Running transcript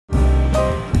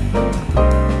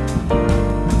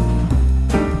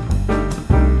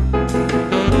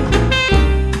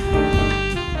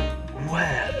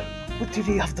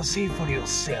have to see for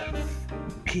yourself,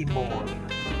 Kimon.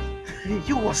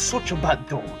 You are such a bad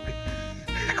dog.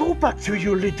 Go back to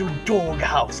your little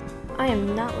doghouse. I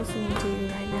am not listening to you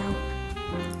right now.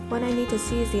 What I need to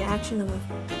see is the action of a...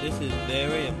 This is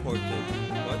very important.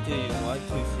 What do you want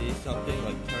to see? Something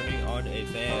like turning on a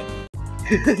fan.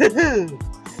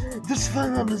 This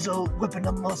fan is a weapon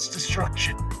of mass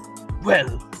destruction.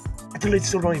 Well, at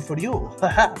least right for you.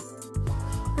 Haha.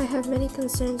 I have many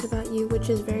concerns about you, which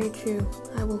is very true.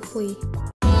 I will flee.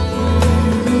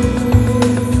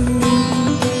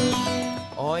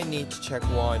 I need to check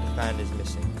why the fan is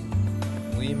missing.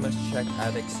 We must check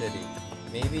Attic City.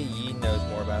 Maybe Yi knows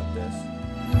more about this.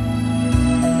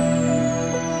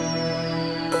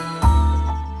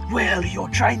 Well, you're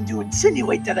trying to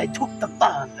insinuate that I took the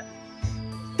fan.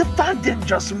 The fan didn't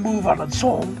just move on its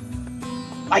own.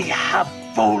 I have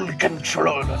full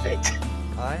control of it.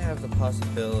 I have the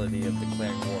possibility of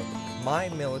declaring war. My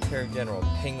military general,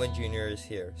 Penguin Jr. is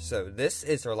here, so this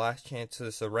is our last chance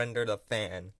to surrender the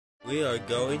fan. We are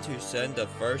going to send the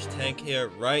first tank here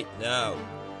right now.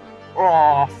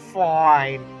 Oh,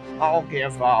 fine. I'll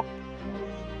give up.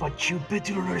 But you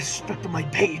better respect my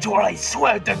page or I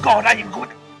swear to God I am going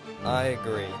to... I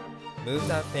agree. Move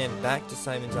that fan back to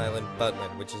Simon's Island,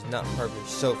 Butland, which is not part of your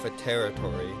sofa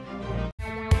territory.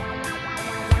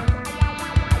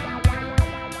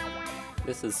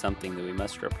 This is something that we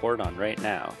must report on right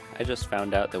now. I just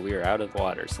found out that we are out of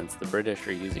water since the British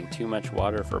are using too much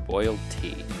water for boiled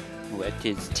tea. What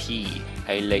is tea?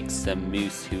 I like some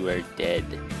moose who are dead.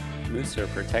 Moose are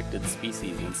protected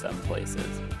species in some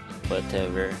places.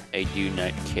 Whatever, I do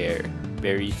not care.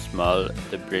 Very small,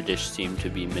 the British seem to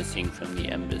be missing from the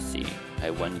embassy.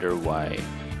 I wonder why.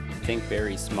 I think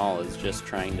very small is just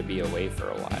trying to be away for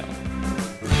a while.